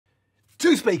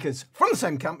Two speakers from the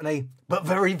same company, but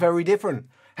very, very different.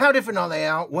 How different are they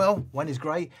out? Well, one is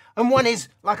grey and one is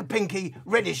like a pinky,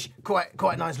 reddish,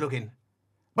 quite nice looking.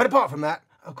 But apart from that,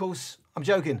 of course, I'm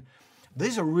joking.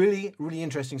 These are really, really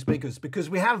interesting speakers because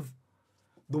we have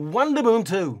the Wonderboom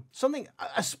 2,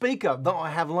 a speaker that I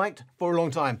have liked for a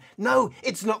long time. No,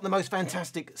 it's not the most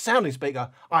fantastic sounding speaker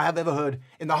I have ever heard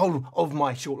in the whole of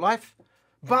my short life,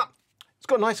 but it's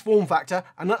got a nice form factor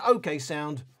and an okay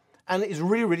sound, and it is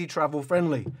really, really travel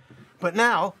friendly. But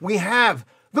now we have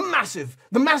the massive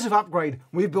upgrade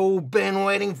we've all been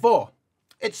waiting for.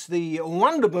 It's the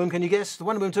Wonderboom, can you guess? The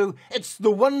Wonderboom 2, it's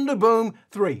the Wonderboom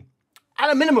 3. At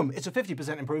a minimum, it's a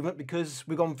 50% improvement because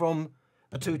we've gone from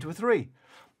a 2 to a 3.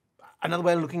 Another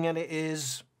way of looking at it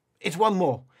is, it's one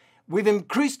more. We've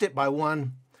increased it by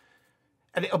 1,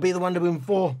 and it'll be the Wonderboom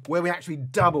 4, where we actually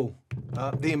double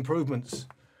the improvements.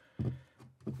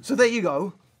 So there you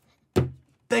go.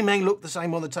 They may look the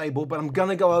same on the table, but I'm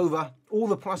gonna go over all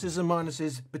the pluses and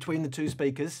minuses between the two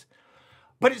speakers.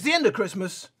 But it's the end of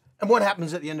Christmas, and what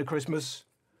happens at the end of Christmas?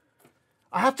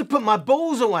 I have to put my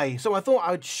balls away, so I thought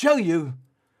I would show you.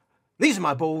 These are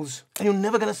my balls, and you're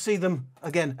never going to see them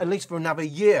again, at least for another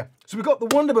year. So we've got the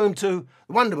Wonderboom 2,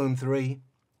 the Wonderboom 3.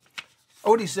 I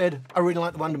already said I really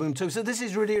like the Wonderboom 2, so this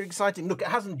is really exciting. Look, it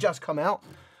hasn't just come out.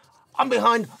 I'm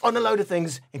behind on a load of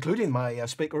things, including my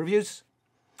speaker reviews.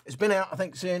 It's been out, I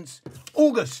think, since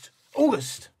August,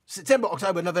 September,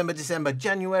 October, November, December,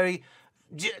 January.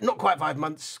 Not quite 5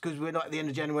 months, because we're not at the end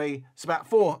of January. It's about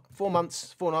 4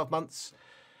 months, 4.5 months.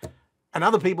 And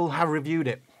other people have reviewed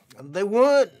it. They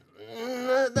weren't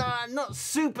not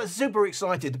super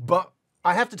excited, but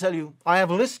I have to tell you, I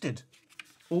have listed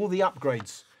all the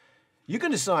upgrades. You can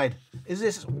decide, is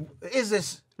this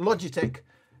Logitech?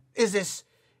 Is this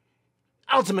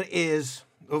Ultimate Ears?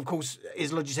 Of course,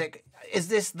 is Logitech. Is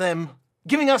this them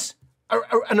giving us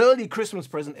an early Christmas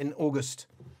present in August?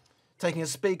 Taking a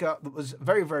speaker that was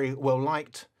very, very well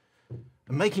liked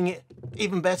and making it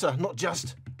even better, not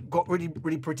just got really,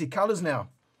 really pretty colors now.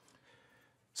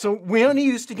 So we only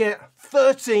used to get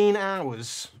 13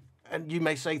 hours, and you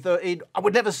may say 13. I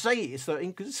would never say it's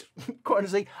 13 because, quite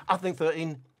honestly, I think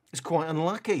 13 is quite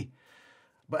unlucky.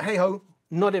 But hey ho,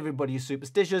 not everybody is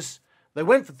superstitious. They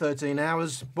went for 13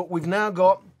 hours, but we've now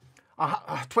got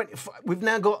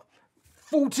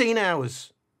 14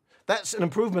 hours. That's an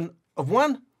improvement of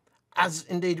 1, as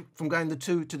indeed from going the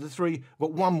 2 to the 3,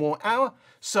 but 1 more hour.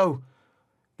 So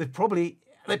they've probably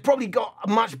got a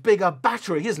much bigger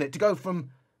battery, isn't it, to go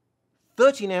from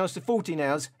 13 hours to 14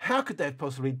 hours. How could they have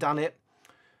possibly done it?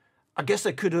 I guess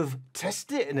they could have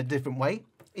tested it in a different way.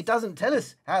 It doesn't tell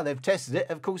us how they've tested it.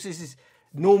 Of course, this is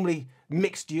normally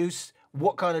mixed use,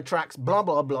 what kind of tracks, blah,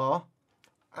 blah, blah.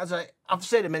 As I've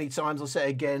said it many times, I'll say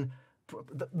it again,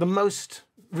 the most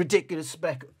ridiculous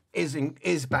spec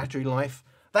is battery life.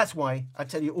 That's why I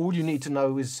tell you all you need to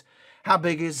know is how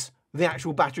big is the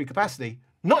actual battery capacity.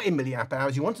 Not in milliamp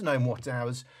hours, you want to know in watt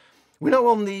hours. We know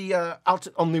on the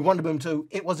Wonderboom 2,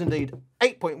 it was indeed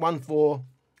 8.14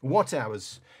 watt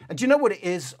hours. And do you know what it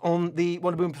is on the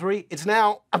Wonderboom 3? It's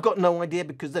now, I've got no idea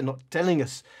because they're not telling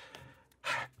us.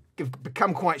 I've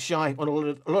become quite shy on a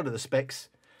lot of the specs.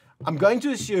 I'm going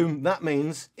to assume that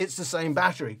means it's the same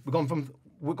battery.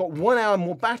 We've got 1 hour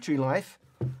more battery life.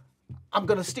 I'm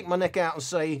going to stick my neck out and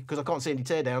say, because I can't see any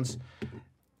teardowns,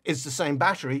 it's the same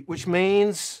battery, which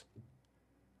means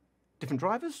different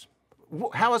drivers?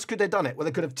 How else could they have done it? Well,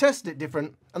 they could have tested it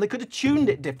different, and they could have tuned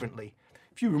it differently.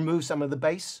 If you remove some of the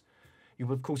bass, you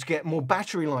would, of course, get more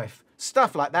battery life.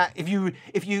 Stuff like that. If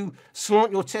you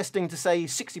slant your testing to, say,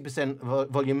 60%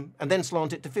 volume, and then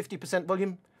slant it to 50%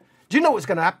 volume, do you know what's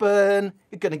going to happen?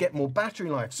 You're going to get more battery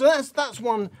life. So that's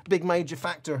one big major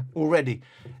factor already.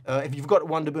 If you've got a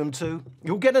Wonderboom 2,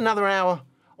 you'll get another hour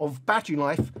of battery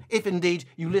life if indeed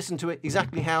you listen to it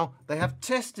exactly how they have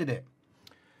tested it.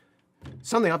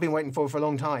 Something I've been waiting for a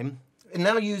long time. It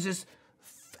now uses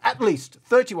at least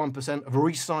 31% of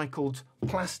recycled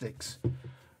plastics.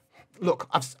 Look,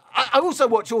 I also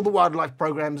watch all the wildlife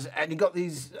programs, and you've got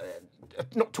these,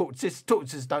 not tortoises.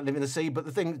 Tortoises don't live in the sea, but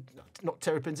the thing, not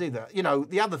terrapins either. You know,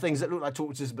 the other things that look like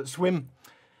tortoises but swim,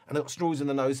 and they've got straws in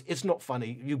the nose. It's not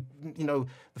funny. You know,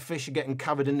 the fish are getting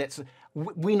covered in nets.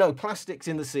 We know plastics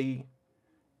in the sea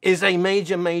is a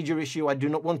major, major issue. I do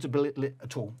not want to belittle it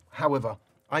at all. However,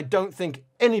 I don't think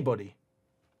anybody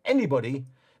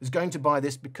is going to buy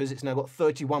this because it's now got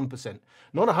 31%.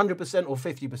 Not 100% or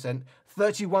 50%.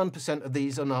 31% of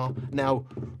these are now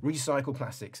recycled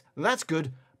plastics. That's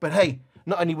good, but hey,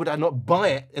 not only would I not buy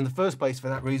it in the first place for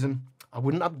that reason, I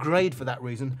wouldn't upgrade for that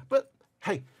reason, but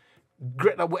hey,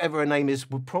 Greta, whatever her name is,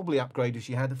 would probably upgrade if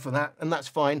she had for that, and that's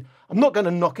fine. I'm not going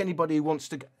to knock anybody who wants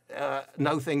to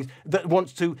know things, that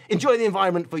wants to enjoy the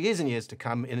environment for years and years to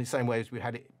come in the same way as we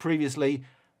had it previously.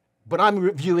 But I'm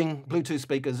reviewing Bluetooth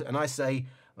speakers, and I say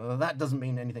that doesn't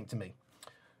mean anything to me.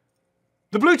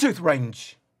 The Bluetooth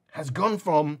range has gone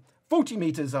from 40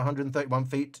 meters, 131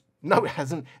 feet. No, it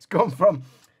hasn't. It's gone from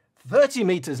 30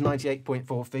 meters,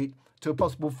 98.4 feet, to a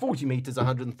possible 40 meters,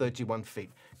 131 feet.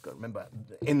 Got to remember,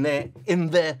 in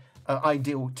their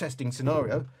ideal testing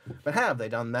scenario. But how have they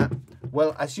done that?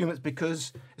 Well, I assume it's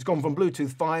because it's gone from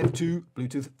Bluetooth 5 to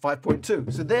Bluetooth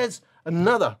 5.2. So there's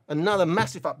another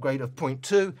massive upgrade of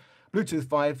 0.2, Bluetooth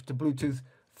 5 to Bluetooth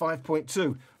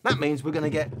 5.2. That means we're going to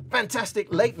get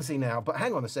fantastic latency now. But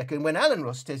hang on a second, when Alan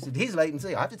Ross tested his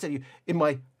latency, I have to tell you,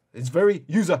 it's very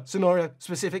user scenario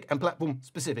specific and platform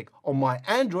specific. On my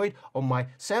Android, on my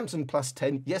Samsung Plus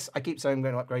 10, yes, I keep saying I'm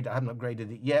going to upgrade it, I haven't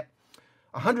upgraded it yet.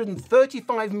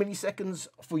 135 milliseconds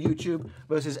for YouTube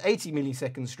versus 80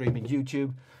 milliseconds streaming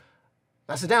YouTube.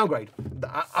 That's a downgrade.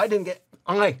 I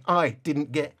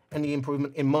didn't get any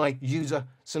improvement in my user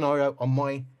scenario on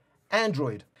my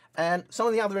Android. And some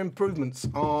of the other improvements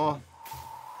are,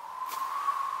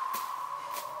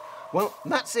 well,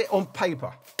 that's it on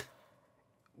paper.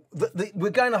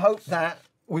 We're going to hope that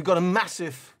we've got a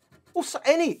massive, also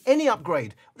any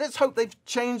upgrade. Let's hope they've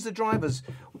changed the drivers.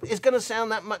 It's going to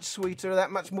sound that much sweeter,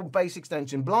 that much more bass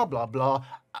extension, blah, blah, blah.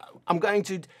 I'm going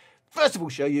to, first of all,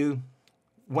 show you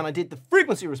when I did the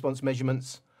frequency response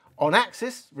measurements on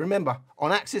axis. Remember,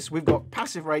 on axis, we've got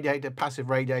passive radiator,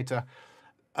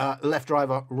 left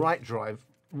driver, right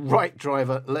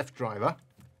driver, left driver.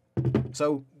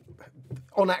 So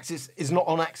on axis is not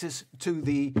on axis to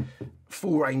the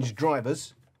full range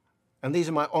drivers. And these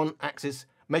are my on axis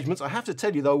measurements. I have to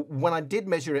tell you though, when I did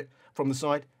measure it from the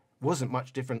side, wasn't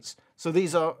much difference. So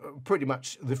these are pretty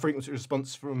much the frequency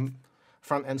response from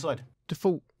front and side.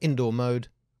 Default indoor mode,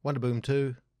 Wonderboom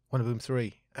 2, Wonderboom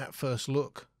 3. At first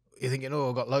look, you're thinking, oh,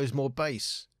 I've got loads more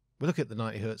bass. We look at the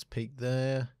 90 Hertz peak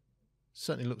there.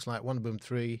 Certainly looks like Wonderboom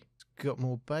 3 has got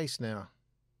more bass now.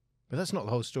 But that's not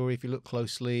the whole story. If you look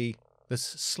closely,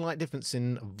 there's a slight difference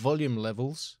in volume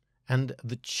levels and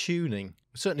the tuning.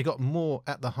 We've certainly got more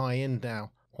at the high end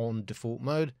now on default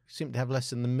mode. Seem to have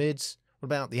less in the mids. What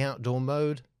about the outdoor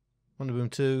mode?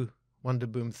 Wonderboom 2,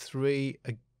 Wonderboom 3.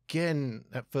 Again,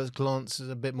 at first glance, there's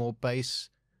a bit more bass.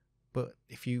 But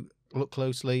if you look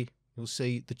closely, you'll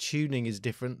see the tuning is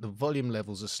different. The volume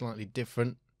levels are slightly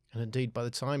different. And indeed, by the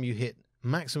time you hit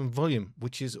maximum volume,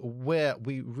 which is where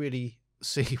we really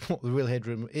see what the real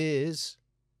headroom is,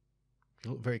 if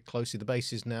you look very closely, the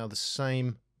bass is now the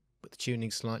same, but the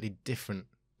tuning's slightly different.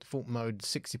 Default mode,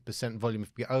 60% volume.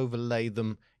 If we overlay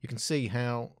them, you can see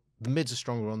how the mids are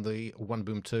stronger on the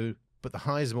Wonderboom 2, but the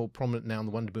highs are more prominent now on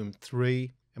the Wonderboom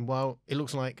 3. And while it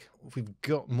looks like we've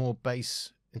got more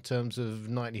bass in terms of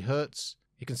 90 Hertz,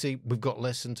 you can see we've got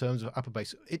less in terms of upper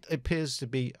bass. It appears to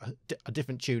be a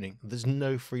different tuning. There's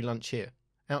no free lunch here.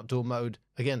 Outdoor mode,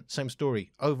 again, same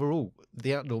story. Overall,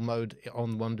 the outdoor mode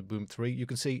on Wonderboom 3, you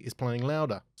can see is playing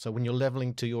louder. So when you're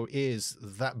leveling to your ears,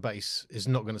 that bass is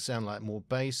not going to sound like more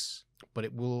bass, but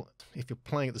it will, if you're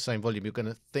playing at the same volume, you're going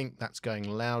to think that's going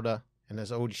louder. And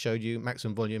as I already showed you,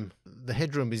 maximum volume, the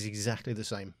headroom is exactly the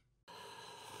same.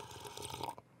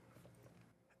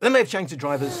 They may have changed the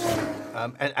drivers,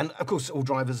 and of course all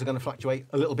drivers are going to fluctuate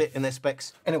a little bit in their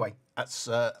specs. Anyway, that's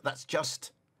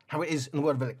just how it is in the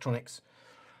world of electronics.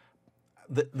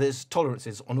 There's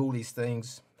tolerances on all these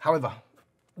things. However,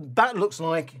 that looks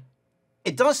like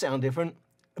it does sound different,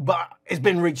 but it's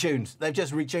been retuned. They've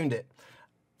just retuned it.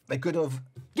 They could have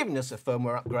given us a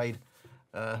firmware upgrade,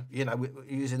 you know,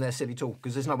 using their silly tool,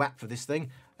 because there's no app for this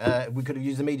thing. We could have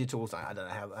used the media tools. I don't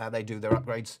know how they do their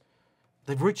upgrades.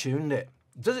 They've retuned it.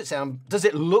 Does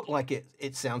it look like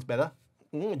it sounds better?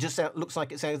 It just looks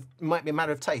like it might be a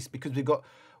matter of taste, because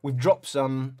we've dropped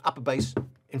some upper bass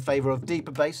in favour of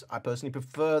deeper bass. I personally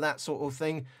prefer that sort of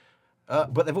thing.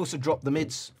 But they've also dropped the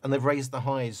mids and they've raised the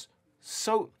highs.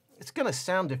 So it's going to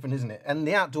sound different, isn't it? And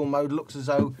the outdoor mode looks as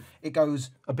though it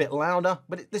goes a bit louder,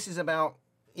 but this is about,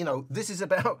 you know, this is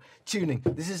about tuning.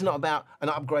 This is not about an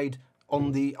upgrade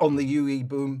on the UE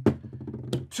Boom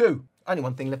 2. Only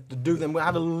one thing left to do, then we'll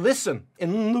have a listen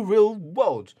in the real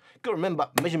world. Got to remember,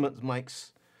 measurement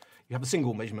mics, you have a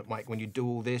single measurement mic when you do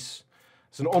all this.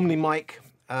 It's an Omni mic,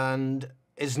 and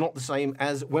it's not the same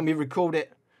as when we record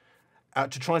it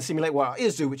to try and simulate what our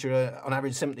ears do, which are on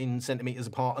average 17 centimeters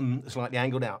apart and slightly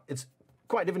angled out. It's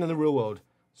quite different in the real world.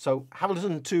 So have a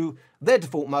listen to their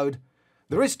default mode.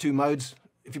 There is two modes.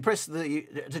 If you press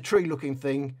the tree looking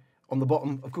thing on the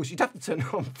bottom, of course you'd have to turn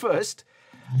it on first.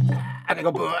 and they go,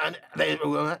 and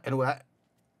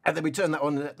then we turn that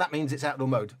on, and that means it's outdoor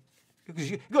mode.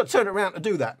 Because you've got to turn it around to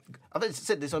do that. I've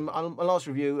said this on my last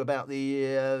review about the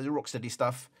Rocksteady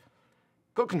stuff.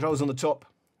 Got controls on the top.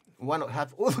 Why not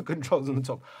have all the controls on the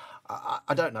top?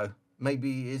 I don't know.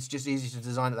 Maybe it's just easy to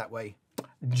design it that way.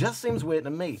 Just seems weird to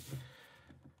me.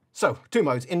 So, 2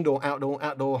 modes, indoor, outdoor.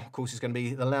 Outdoor, of course, is going to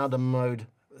be the louder mode.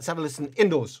 Let's have a listen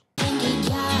indoors.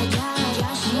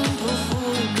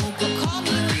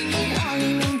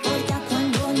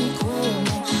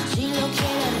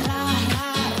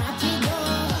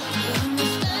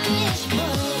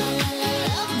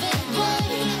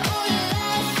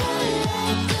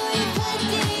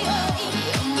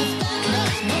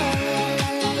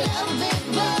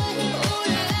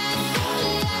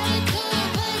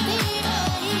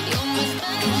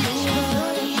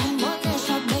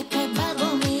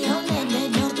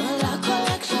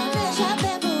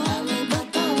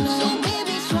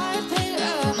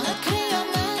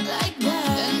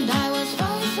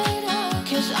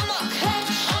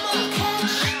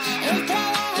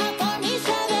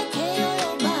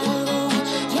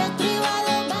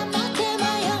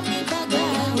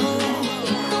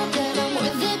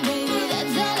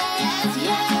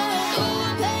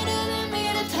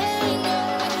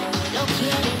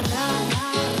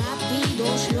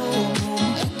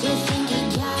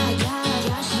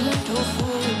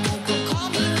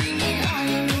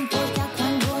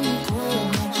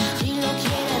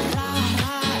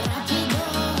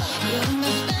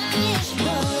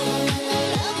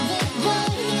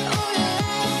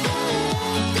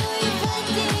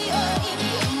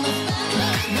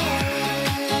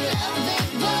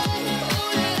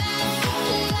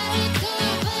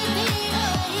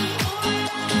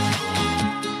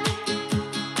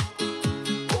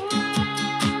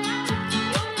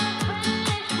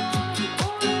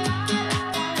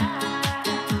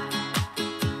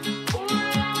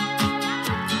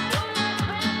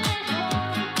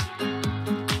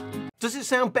 Does it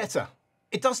sound better?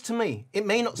 It does to me. It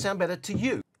may not sound better to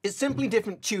you. It's simply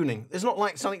different tuning. There's not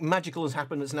like something magical has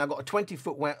happened that's now got a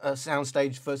 20-foot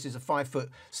soundstage versus a 5-foot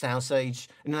soundstage.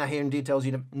 And now hearing details,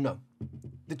 you know, no.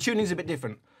 The tuning's a bit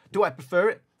different. Do I prefer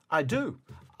it? I do.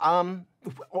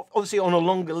 Obviously, on a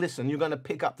longer listen, you're going to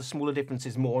pick up the smaller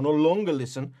differences more. On a longer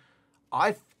listen,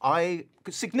 I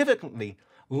significantly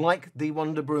like the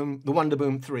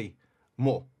Wonderboom 3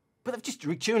 more. But they've just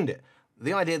retuned it.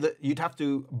 The idea that you'd have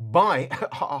to buy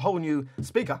a whole new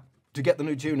speaker to get the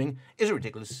new tuning is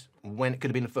ridiculous when it could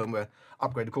have been a firmware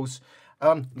upgrade, of course.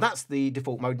 That's the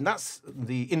default mode, and that's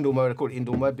the indoor mode. I call it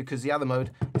indoor mode because the other mode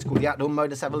is called the outdoor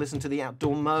mode. Let's have a listen to the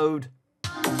outdoor mode.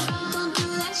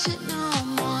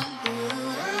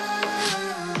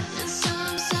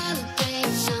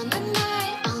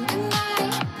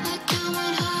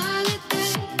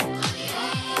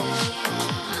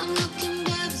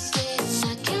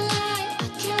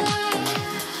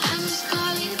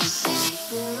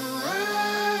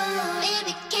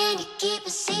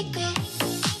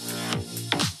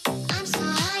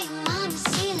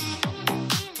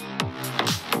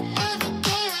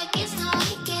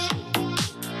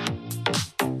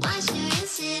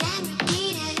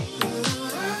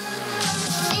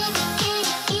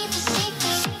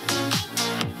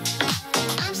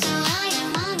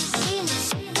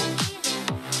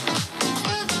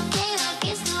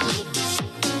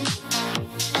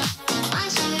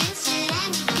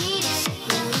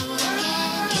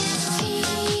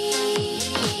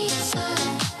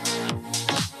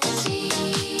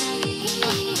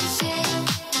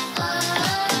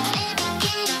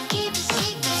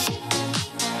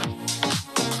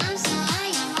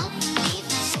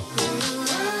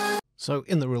 So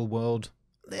in the real world,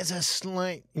 there's a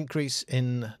slight increase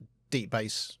in deep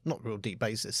bass, not real deep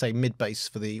bass, let's say mid bass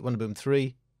for the Wonderboom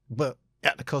 3, but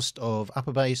at the cost of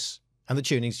upper bass, and the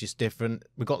tuning's just different.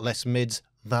 We've got less mids.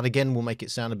 That again will make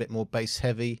it sound a bit more bass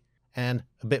heavy and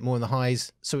a bit more in the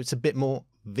highs, so it's a bit more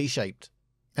V-shaped.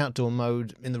 Outdoor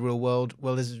mode in the real world,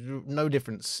 well, there's no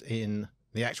difference in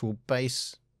the actual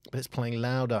bass, but it's playing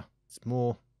louder. It's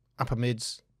more upper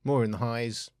mids, more in the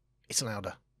highs. It's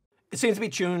louder. It seems to be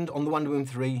tuned on the Wonderboom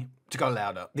 3 to go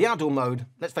louder. The outdoor mode,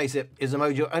 let's face it, is a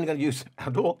mode you're only going to use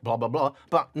outdoor, blah, blah, blah,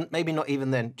 but maybe not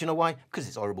even then. Do you know why? Because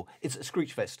it's horrible. It's a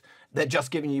screech fest. They're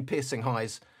just giving you piercing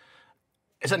highs.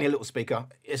 It's only a little speaker.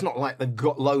 It's not like they've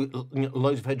got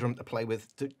loads of headroom to play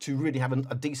with to really have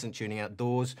a decent tuning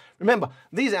outdoors. Remember,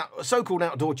 these so-called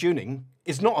outdoor tuning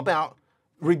is not about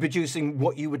reproducing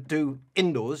what you would do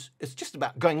indoors. It's just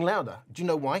about going louder. Do you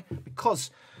know why? Because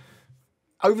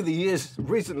over the years,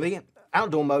 recently,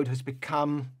 outdoor mode has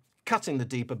become cutting the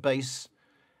deeper bass,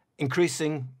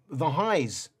 increasing the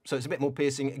highs, so it's a bit more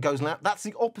piercing, it goes loud. That's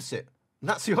the opposite.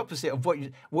 That's the opposite of what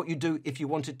you do if you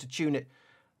wanted to tune it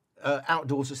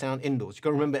outdoors to sound indoors. You've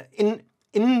got to remember,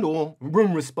 indoor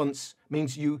room response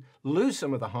means you lose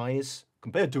some of the highs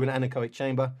compared to an anechoic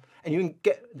chamber, and you can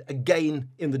get a gain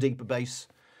in the deeper bass.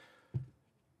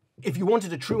 If you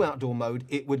wanted a true outdoor mode,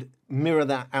 it would mirror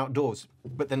that outdoors,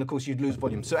 but then of course you'd lose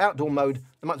volume. So outdoor mode,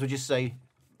 I might as well just say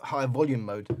higher volume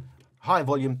mode, higher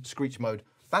volume screech mode.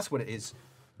 That's what it is.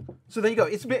 So there you go.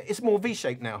 It's more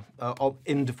V-shaped now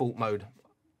in default mode.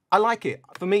 I like it.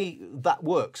 For me, that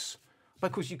works. But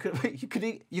of course, you could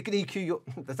EQ your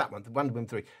that's that one, the Wonderboom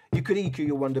 3. You could EQ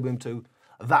your Wonderboom 2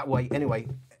 that way anyway.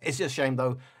 It's just a shame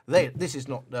though. This is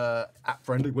not app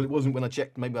friendly. Well, it wasn't when I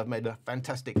checked. Maybe I've made a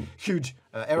fantastic, huge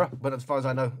error. But as far as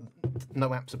I know,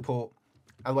 no app support.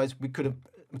 Otherwise, we could have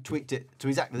tweaked it to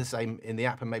exactly the same in the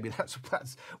app, and maybe that's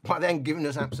why they ain't giving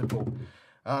us app support.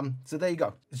 So there you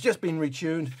go. It's just been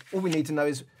retuned. All we need to know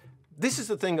is this is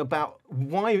the thing about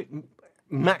why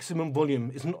maximum volume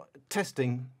is not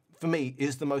testing. For me,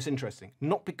 is the most interesting.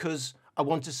 Not because I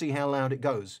want to see how loud it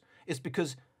goes. It's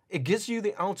because it gives you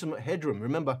the ultimate headroom.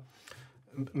 Remember,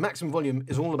 maximum volume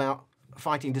is all about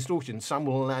fighting distortion. Some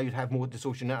will allow you to have more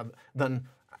distortion than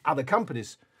other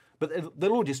companies, but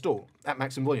they'll all distort at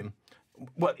maximum volume.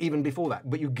 Well, even before that,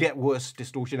 but you get worse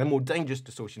distortion and more dangerous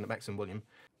distortion at maximum volume.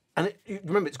 And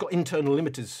remember, it's got internal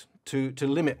limiters to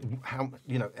limit how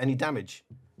any damage.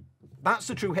 That's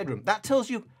the true headroom. That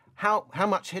tells you how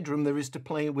much headroom there is to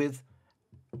play with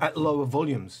at lower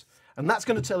volumes. And that's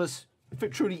going to tell us if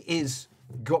it truly is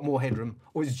got more headroom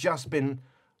or it's just been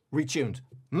retuned.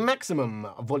 Maximum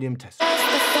volume test.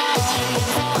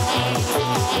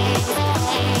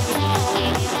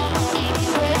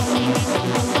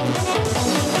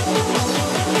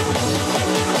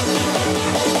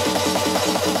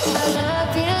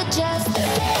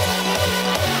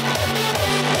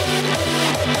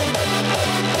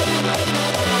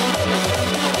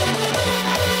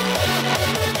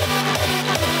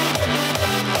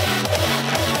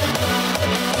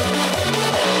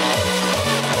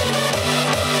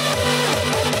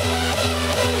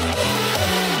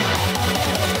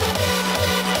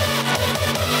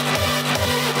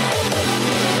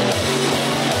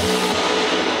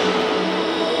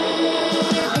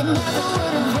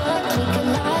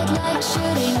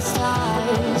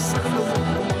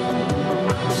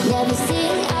 Never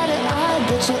seen eye to eye,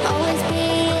 but you'll always be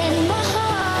in my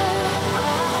heart.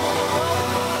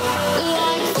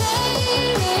 Like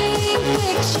fading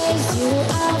pictures, you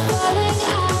are falling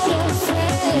out of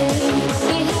frame.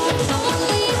 We have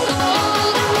only old memories,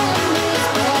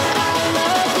 but I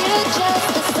love you just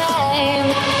the same.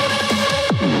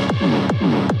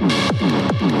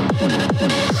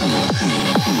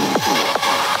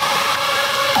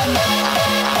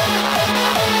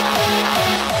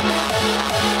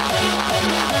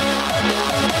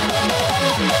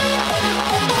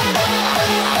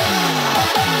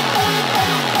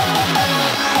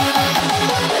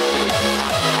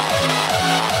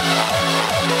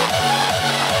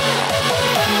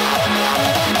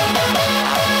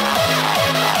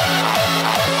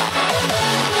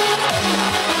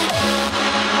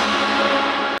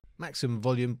 Maximum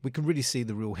volume, we can really see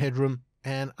the real headroom,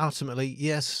 and ultimately,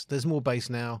 yes, there's more bass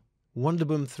now.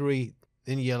 Wonderboom 3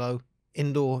 in yellow,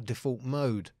 indoor default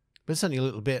mode, but it's only a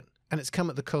little bit, and it's come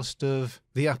at the cost of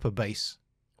the upper bass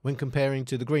when comparing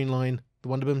to the green line, the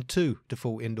Wonderboom 2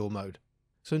 default indoor mode.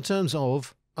 So in terms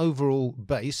of overall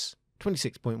bass,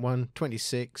 26.1,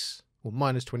 26, or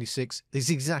minus 26 is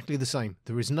exactly the same.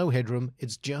 There is no headroom,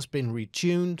 it's just been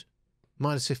retuned.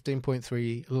 Minus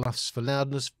 15.3 LUFS for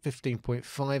loudness,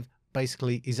 15.5,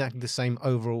 basically exactly the same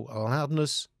overall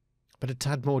loudness, but a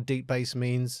tad more deep bass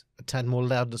means a tad more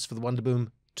loudness for the Wonderboom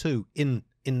 2 in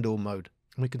indoor mode.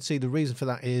 And we can see the reason for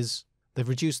that is they've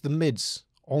reduced the mids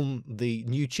on the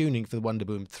new tuning for the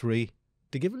Wonderboom 3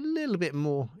 to give a little bit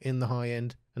more in the high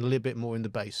end and a little bit more in the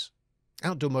bass.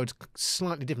 Outdoor mode's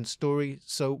slightly different story,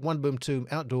 so Wonderboom 2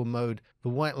 outdoor mode, the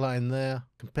white line there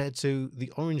compared to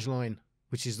the orange line,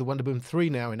 which is the Wonderboom 3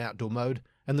 now in outdoor mode,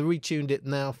 and they retuned it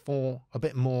now for a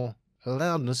bit more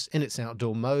loudness in its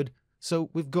outdoor mode. So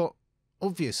we've got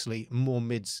obviously more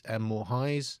mids and more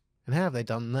highs. And how have they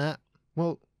done that?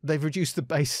 Well, they've reduced the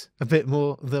bass a bit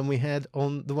more than we had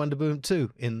on the Wonderboom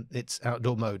 2 in its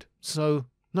outdoor mode. So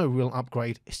no real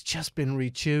upgrade, it's just been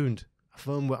retuned. A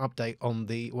firmware update on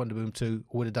the Wonderboom 2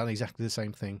 would have done exactly the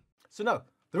same thing. So no,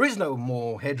 there is no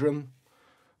more headroom.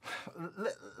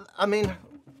 I mean,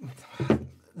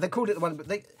 they called it the one,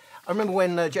 but I remember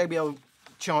when JBL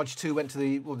Charge 2 went to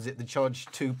the, what was it, the Charge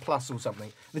 2 Plus or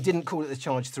something. They didn't call it the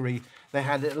Charge 3. They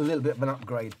had a little bit of an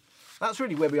upgrade. That's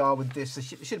really where we are with this. It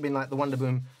should have been like the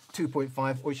Wonderboom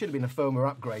 2.5, or it should have been a firmware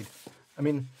upgrade. I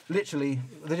mean, literally,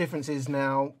 the difference is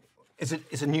now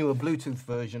it's a newer Bluetooth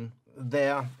version.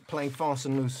 They're playing fast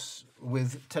and loose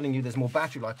with telling you there's more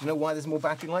battery life. You know why there's more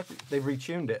battery life? They've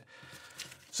retuned it.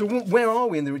 So where are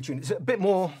we in the retune? It's a bit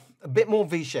more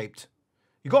V-shaped.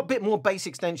 You've got a bit more bass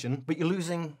extension, but you're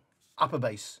losing upper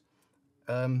bass.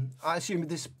 I assume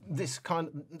this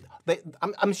kind of,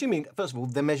 I'm assuming, first of all,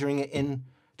 they're measuring it in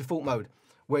default mode,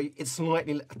 where it's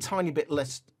a tiny bit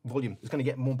less volume. It's going to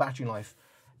get more battery life.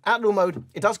 Outdoor mode,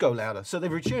 it does go louder, so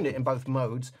they've retuned it in both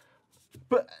modes,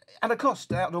 but at a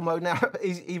cost. Outdoor mode now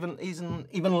is even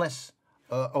less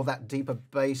of that deeper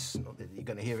bass. Not that you're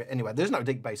going to hear it anyway. There's no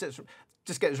deep bass.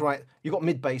 Just get this right. You've got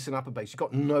mid bass and upper bass. You've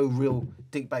got no real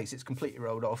deep bass. It's completely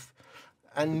rolled off.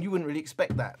 And you wouldn't really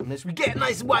expect that unless we get a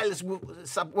nice wireless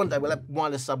sub. One day we'll have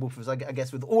wireless subwoofers. I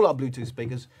guess with all our Bluetooth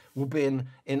speakers, we'll be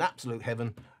in absolute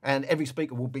heaven, and every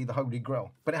speaker will be the holy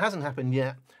grail. But it hasn't happened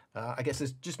yet. I guess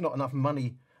there's just not enough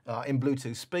money in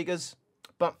Bluetooth speakers.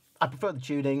 But I prefer the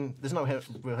tuning. There's no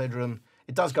real headroom.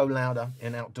 It does go louder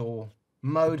in outdoor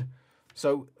mode.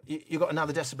 So you've got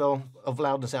another decibel of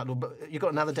loudness outdoor, but you've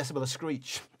got another decibel of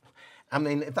screech. I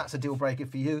mean, if that's a deal breaker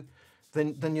for you,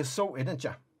 then you're sorted, aren't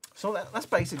you? So that's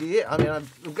basically it. I mean,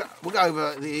 we'll go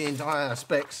over the entire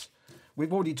specs.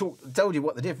 We've already told you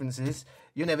what the difference is.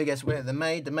 You never guess where they're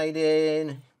made. They're made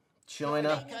in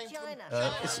China.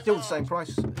 It's still the same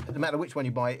price, no matter which one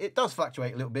you buy. It does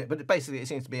fluctuate a little bit, but basically it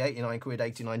seems to be 89 quid,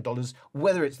 $89,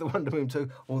 whether it's the Wonderboom 2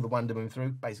 or the Wonderboom 3,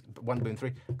 basically Wonderboom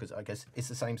 3, because I guess it's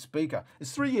the same speaker.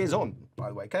 It's 3 years on, by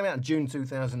the way. Came out in June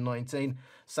 2019.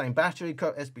 Same battery,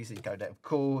 SBC codec, of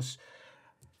course.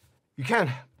 You can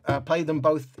play them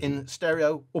both in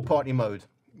stereo or party mode.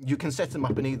 You can set them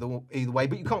up in either way,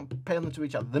 but you can't pair them to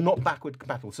each other. They're not backward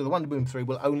compatible. So the Wonderboom 3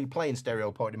 will only play in stereo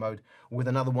or party mode with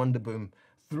another Wonderboom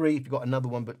 3. If you've got another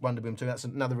one, but Wonderboom 2, that's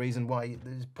another reason why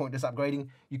there's pointless upgrading.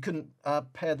 You couldn't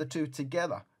pair the two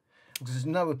together because there's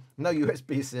no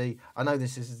USB-C. I know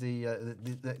this is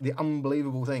the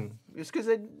unbelievable thing. It's because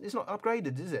it's not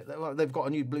upgraded, is it? They've got a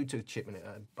new Bluetooth chip in it,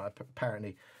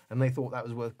 apparently, and they thought that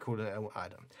was worth calling it. I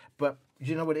don't. But do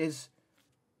you know what it is?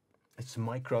 It's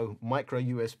micro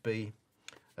USB.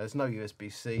 There's no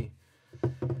USB-C.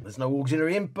 There's no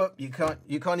auxiliary input. You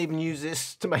can't even use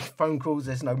this to make phone calls.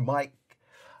 There's no mic.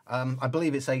 I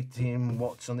believe it's 18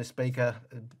 watts on this speaker.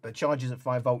 It charges at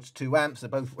 5 volts, 2 amps. They're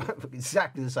both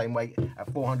exactly the same weight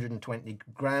at 420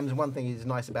 grams. And one thing is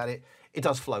nice about it, it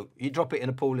does float. You drop it in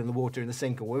a pool, in the water, in the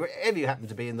sink, or wherever you happen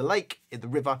to be, in the lake, in the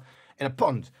river, in a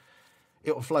pond.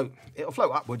 It'll float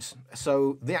upwards.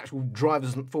 So the actual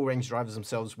drivers, 4-range drivers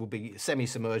themselves, will be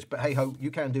semi-submerged. But hey ho, you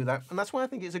can do that, and that's why I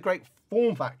think it's a great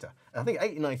form factor. I think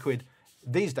 89 quid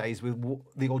these days with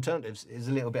the alternatives is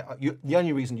a little bit. The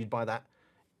only reason you'd buy that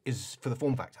is for the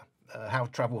form factor, how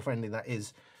travel friendly that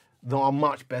is. There are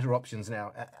much better options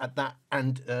now at that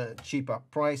and cheaper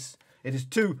price. It is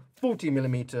 2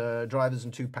 40mm drivers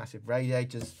and 2 passive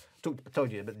radiators.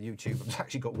 Told you about the YouTube. It's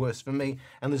actually got worse for me,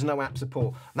 and there's no app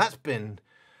support. And that's been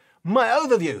my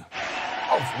overview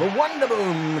of the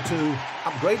Wonderboom 2,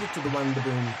 upgraded to the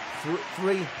Wonderboom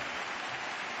 3.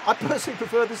 I personally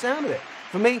prefer the sound of it.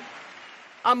 For me,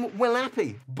 I'm well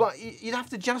happy, but you'd have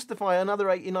to justify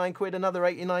another 89 quid, another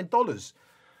 $89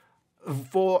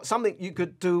 for something you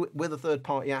could do with a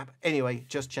third-party app. Anyway,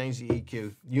 just change the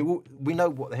EQ. We know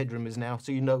what the headroom is now,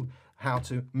 so you know how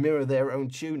to mirror their own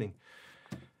tuning.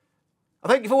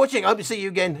 Thank you for watching. I hope to see you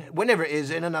again, whenever it is,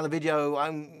 in another video.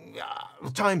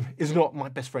 Time is not my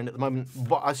best friend at the moment,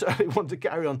 but I certainly want to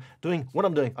carry on doing what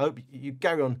I'm doing. I hope you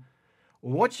carry on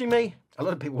watching me. A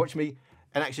lot of people watch me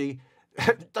and actually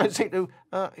don't seem to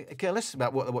care less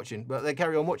about what they're watching, but they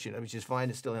carry on watching, which is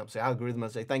fine. It still helps the algorithm. I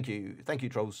say thank you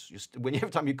trolls. Just every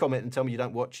time you comment and tell me you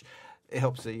don't watch, it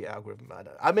helps the algorithm.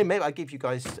 I mean, maybe I give you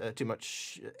guys too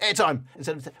much airtime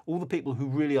instead of all the people who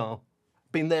really are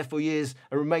been there for years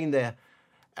and remain there.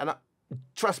 And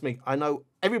trust me, I know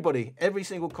everybody, every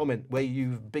single comment where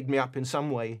you've bigged me up in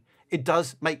some way, it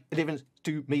does make a difference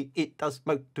to me. It does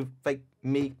motivate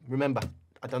me. Remember,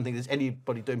 I don't think there's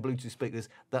anybody doing Bluetooth speakers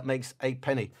that makes a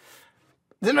penny.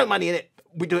 There's no money in it.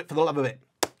 We do it for the love of it.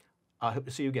 I hope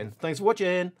to see you again. Thanks for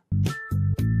watching.